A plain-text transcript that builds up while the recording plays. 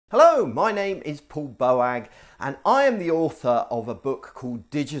Hello, my name is Paul Boag and I am the author of a book called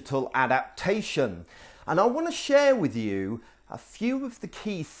Digital Adaptation, and I want to share with you a few of the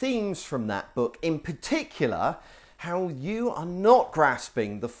key themes from that book, in particular how you are not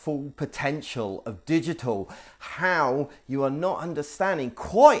grasping the full potential of digital, how you are not understanding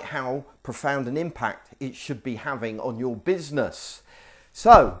quite how profound an impact it should be having on your business.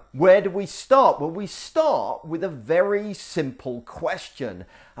 So, where do we start? Well, we start with a very simple question,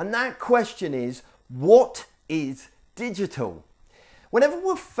 and that question is, what is digital? Whenever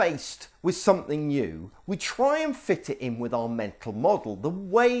we're faced with something new, we try and fit it in with our mental model, the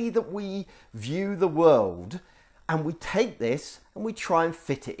way that we view the world, and we take this and we try and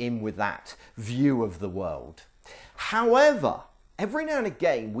fit it in with that view of the world. However, every now and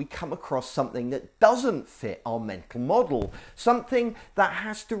again we come across something that doesn't fit our mental model, something that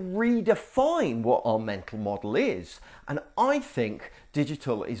has to redefine what our mental model is. And I think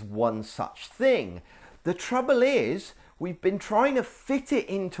digital is one such thing. The trouble is, we've been trying to fit it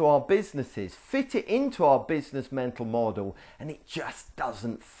into our businesses, fit it into our business mental model, and it just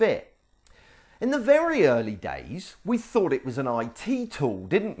doesn't fit. In the very early days, we thought it was an IT tool,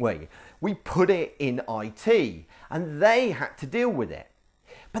 didn't we? We put it in IT and they had to deal with it.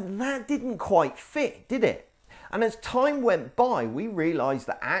 But that didn't quite fit, did it? And as time went by, we realized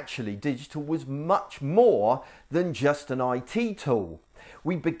that actually digital was much more than just an IT tool.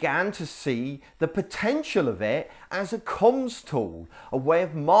 We began to see the potential of it as a comms tool, a way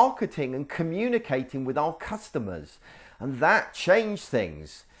of marketing and communicating with our customers. And that changed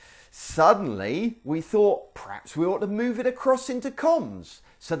things. Suddenly, we thought perhaps we ought to move it across into comms.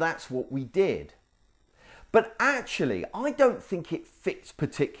 So that's what we did. But actually, I don't think it fits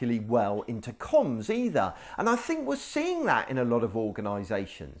particularly well into comms either. And I think we're seeing that in a lot of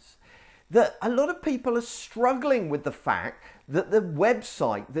organizations. That a lot of people are struggling with the fact that the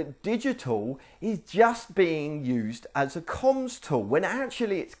website, that digital is just being used as a comms tool, when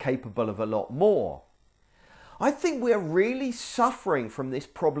actually it's capable of a lot more. I think we're really suffering from this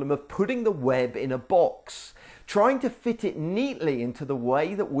problem of putting the web in a box, trying to fit it neatly into the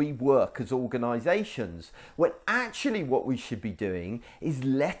way that we work as organizations, when actually what we should be doing is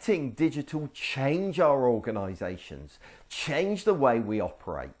letting digital change our organizations, change the way we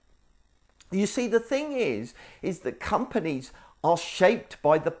operate. You see, the thing is that companies are shaped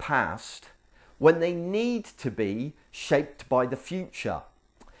by the past when they need to be shaped by the future.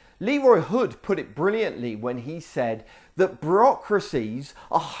 Leroy Hood put it brilliantly when he said that bureaucracies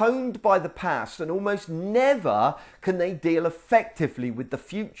are honed by the past and almost never can they deal effectively with the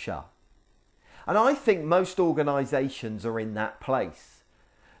future. And I think most organizations are in that place,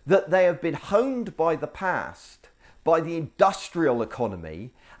 that they have been honed by the past, by the industrial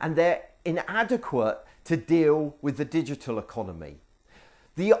economy, and they're inadequate to deal with the digital economy.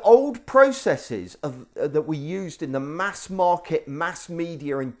 The old processes that we used in the mass market, mass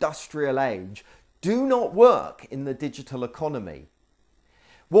media, industrial age do not work in the digital economy.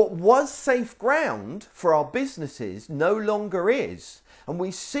 What was safe ground for our businesses no longer is, and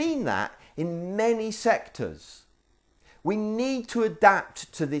we've seen that in many sectors. We need to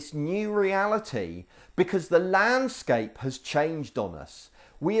adapt to this new reality because the landscape has changed on us.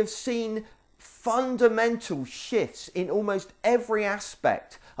 We have seen fundamental shifts in almost every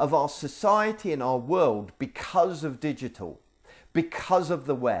aspect of our society and our world because of digital, because of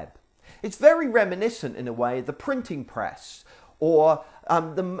the web. It's very reminiscent in a way of the printing press or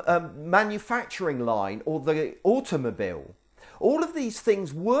the manufacturing line or the automobile. All of these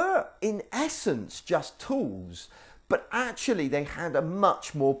things were in essence just tools, but actually they had a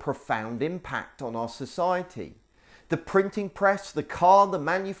much more profound impact on our society. The printing press, the car, the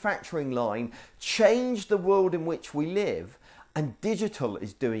manufacturing line changed the world in which we live, and digital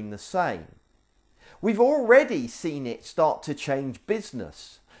is doing the same. We've already seen it start to change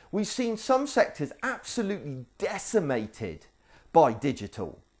business. We've seen some sectors absolutely decimated by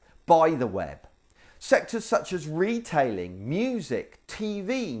digital, by the web. Sectors such as retailing, music,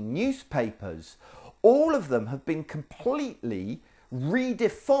 TV, newspapers, all of them have been completely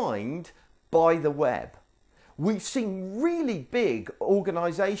redefined by the web. We've seen really big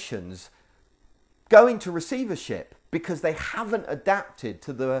organizations go into receivership because they haven't adapted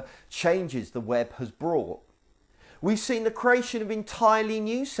to the changes the web has brought. We've seen the creation of entirely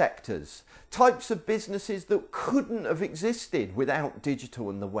new sectors, types of businesses that couldn't have existed without digital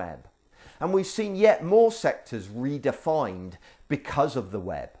and the web. And we've seen yet more sectors redefined because of the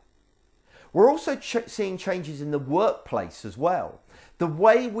web. We're also seeing changes in the workplace as well. The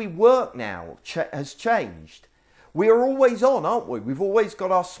way we work now has changed. We are always on, aren't we? We've always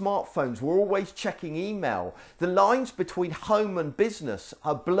got our smartphones. We're always checking email. The lines between home and business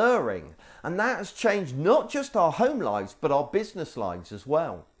are blurring. And that has changed not just our home lives, but our business lives as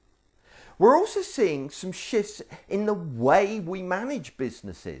well. We're also seeing some shifts in the way we manage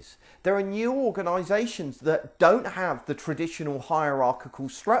businesses. There are new organisations that don't have the traditional hierarchical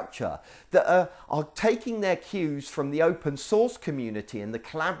structure, that are taking their cues from the open source community and the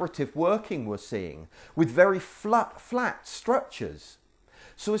collaborative working we're seeing with very flat structures.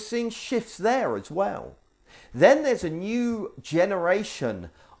 So we're seeing shifts there as well. Then there's a new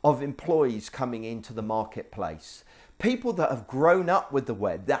generation of employees coming into the marketplace. People that have grown up with the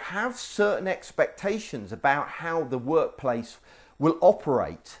web, that have certain expectations about how the workplace will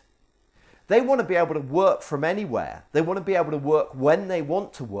operate. They want to be able to work from anywhere. They want to be able to work when they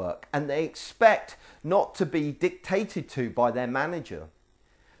want to work, and they expect not to be dictated to by their manager.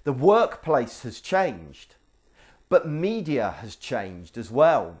 The workplace has changed, but media has changed as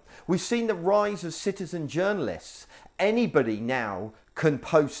well. We've seen the rise of citizen journalists. Anybody now can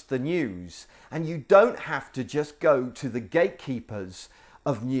post the news, and you don't have to just go to the gatekeepers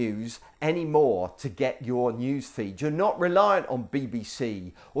of news anymore to get your news feed. You're not reliant on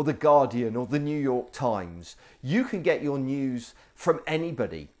BBC or The Guardian or the New York Times. You can get your news from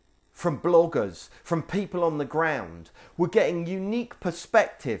anybody, from bloggers, from people on the ground. We're getting unique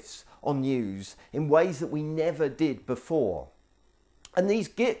perspectives on news in ways that we never did before. And these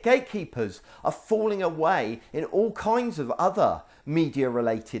gatekeepers are falling away in all kinds of other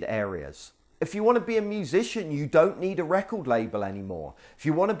media-related areas. If you want to be a musician, you don't need a record label anymore. If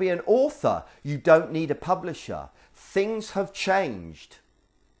you want to be an author, you don't need a publisher. Things have changed.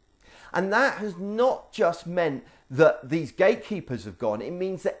 And that has not just meant that these gatekeepers have gone. It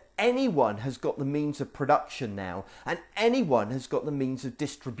means that anyone has got the means of production now, and anyone has got the means of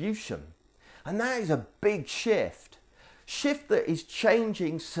distribution. And that is a big shift. Shift that is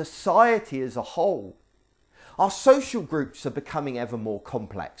changing society as a whole. Our social groups are becoming ever more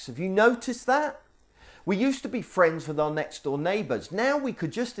complex. Have you noticed that? We used to be friends with our next door neighbours. Now we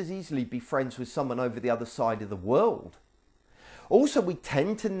could just as easily be friends with someone over the other side of the world. Also, we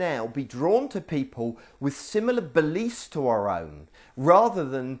tend to now be drawn to people with similar beliefs to our own, rather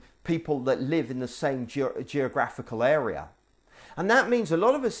than people that live in the same geographical area. And that means a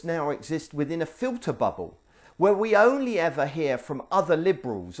lot of us now exist within a filter bubble, where we only ever hear from other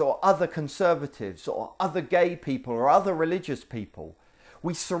liberals or other conservatives or other gay people or other religious people.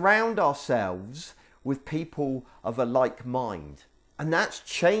 We surround ourselves with people of a like mind. And that's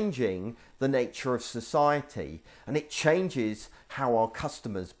changing the nature of society, and it changes how our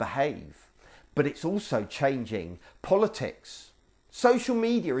customers behave. But it's also changing politics. Social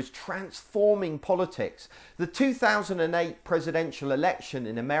media is transforming politics. The 2008 presidential election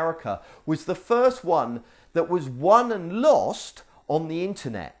in America was the first one that was won and lost on the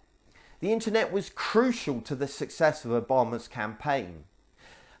internet. The internet was crucial to the success of Obama's campaign.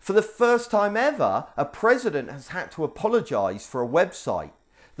 For the first time ever, a president has had to apologise for a website.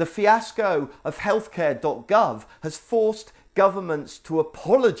 The fiasco of healthcare.gov has forced governments to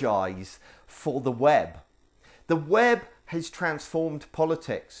apologise for the web. The web has transformed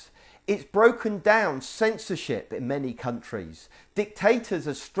politics. It's broken down censorship in many countries. Dictators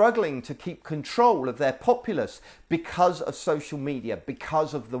are struggling to keep control of their populace because of social media,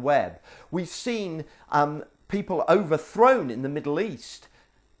 because of the web. We've seen people overthrown in the Middle East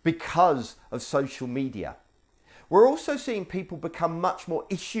because of social media. We're also seeing people become much more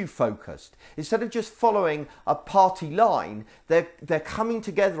issue focused. Instead of just following a party line, they're coming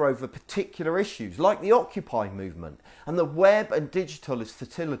together over particular issues, like the Occupy movement, and the web and digital is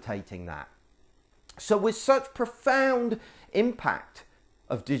facilitating that. So with such profound impact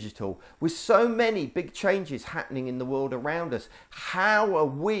of digital, with so many big changes happening in the world around us, how are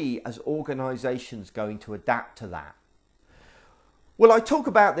we as organisations going to adapt to that? Well, I talk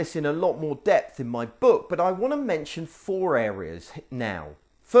about this in a lot more depth in my book, but I want to mention 4 areas now.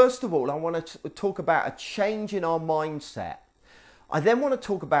 First of all, I want to talk about a change in our mindset. I then want to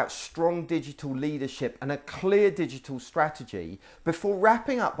talk about strong digital leadership and a clear digital strategy before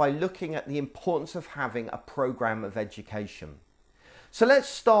wrapping up by looking at the importance of having a program of education. So let's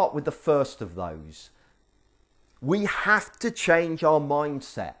start with the first of those. We have to change our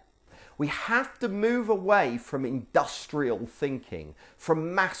mindset. We have to move away from industrial thinking,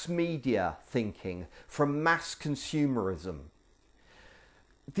 from mass media thinking, from mass consumerism.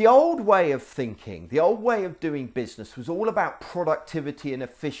 The old way of thinking, the old way of doing business was all about productivity and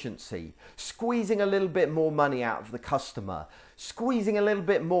efficiency, squeezing a little bit more money out of the customer, squeezing a little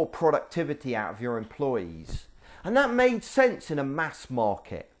bit more productivity out of your employees. And that made sense in a mass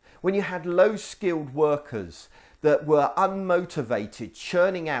market when you had low-skilled workers that were unmotivated,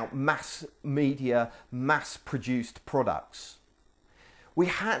 churning out mass media, mass-produced products. We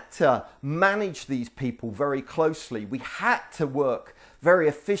had to manage these people very closely. We had to work very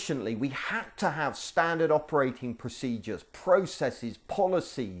efficiently. We had to have standard operating procedures, processes,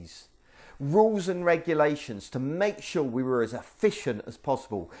 policies, rules and regulations to make sure we were as efficient as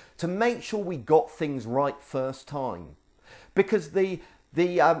possible, to make sure we got things right first time. Because the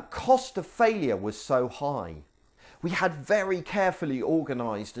cost of failure was so high. We had very carefully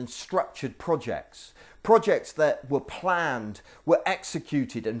organised and structured projects that were planned, were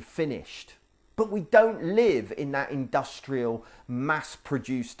executed and finished. But we don't live in that industrial,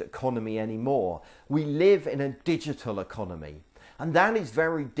 mass-produced economy anymore. We live in a digital economy, and that is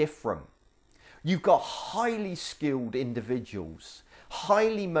very different. You've got highly skilled individuals,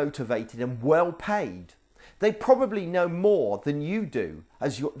 highly motivated and well paid. They probably know more than you do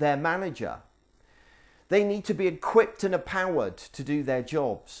as their manager. They need to be equipped and empowered to do their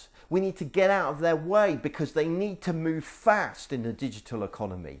jobs. We need to get out of their way because they need to move fast in the digital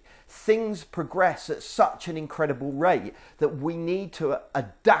economy. Things progress at such an incredible rate that we need to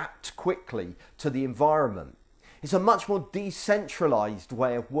adapt quickly to the environment. It's a much more decentralized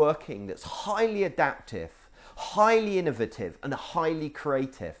way of working that's highly adaptive, highly innovative and highly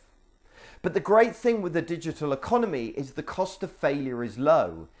creative. But the great thing with the digital economy is the cost of failure is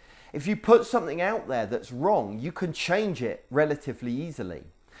low. If you put something out there that's wrong, you can change it relatively easily.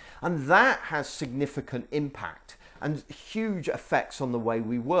 And that has significant impact and huge effects on the way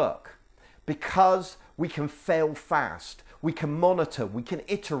we work. Because we can fail fast, we can monitor, we can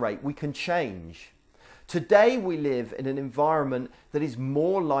iterate, we can change. Today we live in an environment that is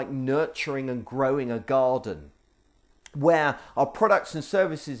more like nurturing and growing a garden, where our products and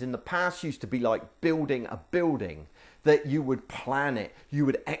services in the past used to be like building a building, that you would plan it, you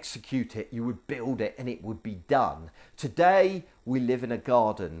would execute it, you would build it and it would be done. Today we live in a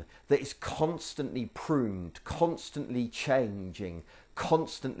garden that is constantly pruned, constantly changing,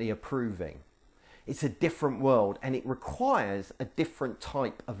 constantly improving. It's a different world and it requires a different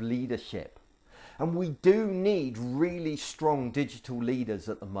type of leadership. And we do need really strong digital leaders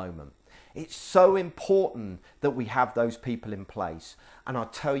at the moment. It's so important that we have those people in place. And I'll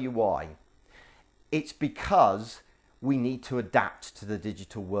tell you why. It's because we need to adapt to the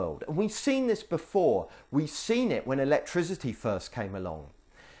digital world. And we've seen this before. We've seen it when electricity first came along.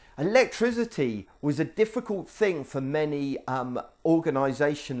 Electricity was a difficult thing for many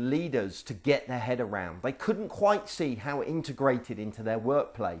organisation leaders to get their head around. They couldn't quite see how it integrated into their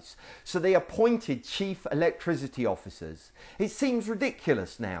workplace. So they appointed chief electricity officers. It seems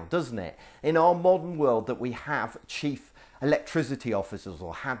ridiculous now, doesn't it, in our modern world that we have chief electricity officers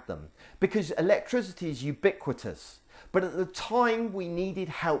or had them, because electricity is ubiquitous. But at the time we needed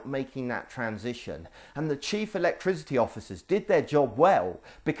help making that transition, and the chief electricity officers did their job well,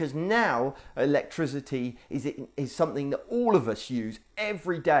 because now electricity is something that all of us use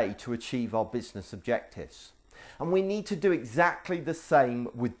every day to achieve our business objectives. And we need to do exactly the same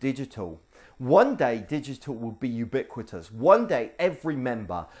with digital. One day digital will be ubiquitous. One day every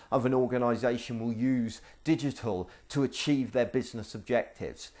member of an organisation will use digital to achieve their business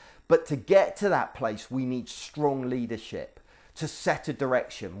objectives. But to get to that place, we need strong leadership to set a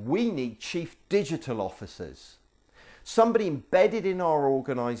direction. We need chief digital officers, somebody embedded in our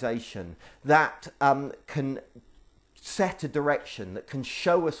organisation that can set a direction, that can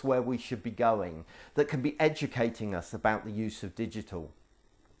show us where we should be going, that can be educating us about the use of digital.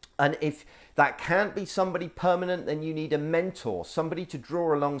 And if that can't be somebody permanent, then you need a mentor, somebody to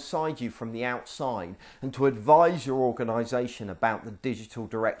draw alongside you from the outside and to advise your organisation about the digital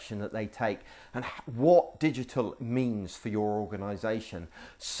direction that they take and what digital means for your organisation.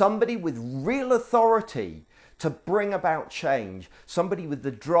 Somebody with real authority to bring about change, somebody with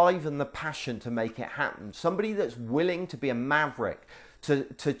the drive and the passion to make it happen, somebody that's willing to be a maverick,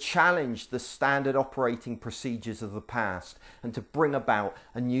 to challenge the standard operating procedures of the past and to bring about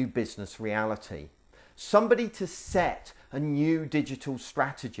a new business reality. Somebody to set a new digital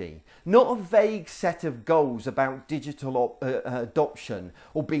strategy, not a vague set of goals about digital adoption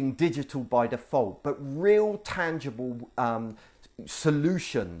or being digital by default, but real tangible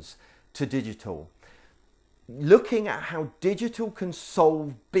solutions to digital. Looking at how digital can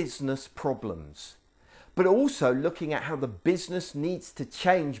solve business problems, but also looking at how the business needs to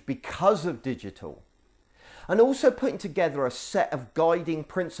change because of digital. And also putting together a set of guiding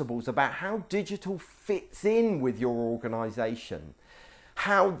principles about how digital fits in with your organisation,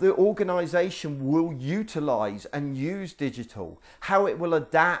 how the organisation will utilise and use digital, how it will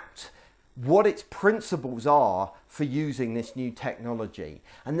adapt what its principles are for using this new technology,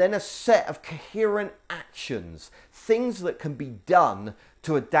 and then a set of coherent actions, things that can be done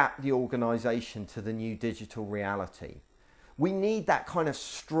to adapt the organization to the new digital reality. We need that kind of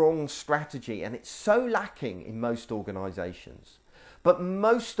strong strategy, and it's so lacking in most organizations. But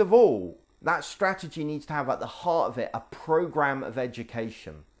most of all, that strategy needs to have at the heart of it a program of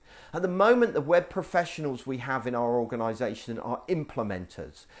education. At the moment, the web professionals we have in our organization are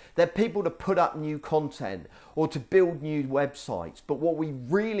implementers. They're people to put up new content or to build new websites. But what we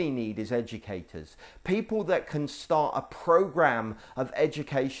really need is educators, people that can start a program of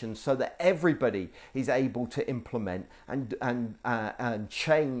education so that everybody is able to implement and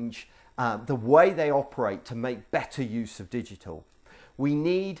change the way they operate to make better use of digital. We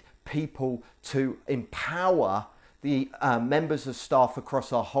need people to empower the members of staff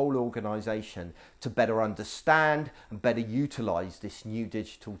across our whole organisation to better understand and better utilise this new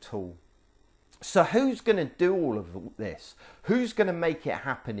digital tool. So who's going to do all of this? Who's going to make it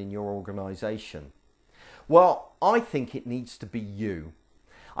happen in your organisation? Well, I think it needs to be you.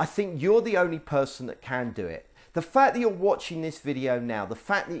 I think you're the only person that can do it. The fact that you're watching this video now, the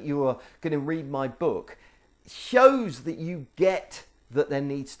fact that you are going to read my book, shows that you get that there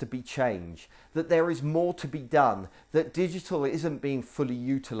needs to be change, that there is more to be done, that digital isn't being fully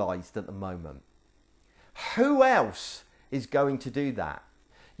utilised at the moment. Who else is going to do that?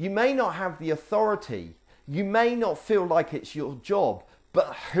 You may not have the authority, you may not feel like it's your job,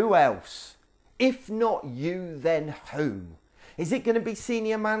 but who else? If not you, then who? Is it going to be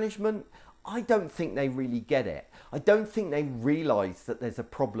senior management? I don't think they really get it. I don't think they realise that there's a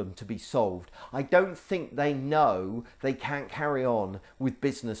problem to be solved. I don't think they know they can't carry on with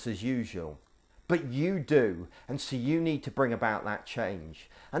business as usual. But you do, and so you need to bring about that change.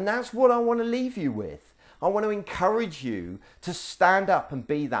 And that's what I want to leave you with. I want to encourage you to stand up and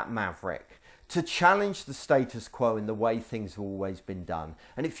be that maverick, to challenge the status quo in the way things have always been done.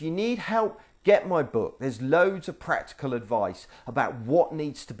 And if you need help, get my book. There's loads of practical advice about what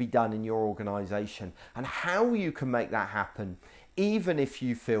needs to be done in your organisation and how you can make that happen, even if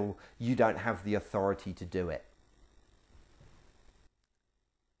you feel you don't have the authority to do it.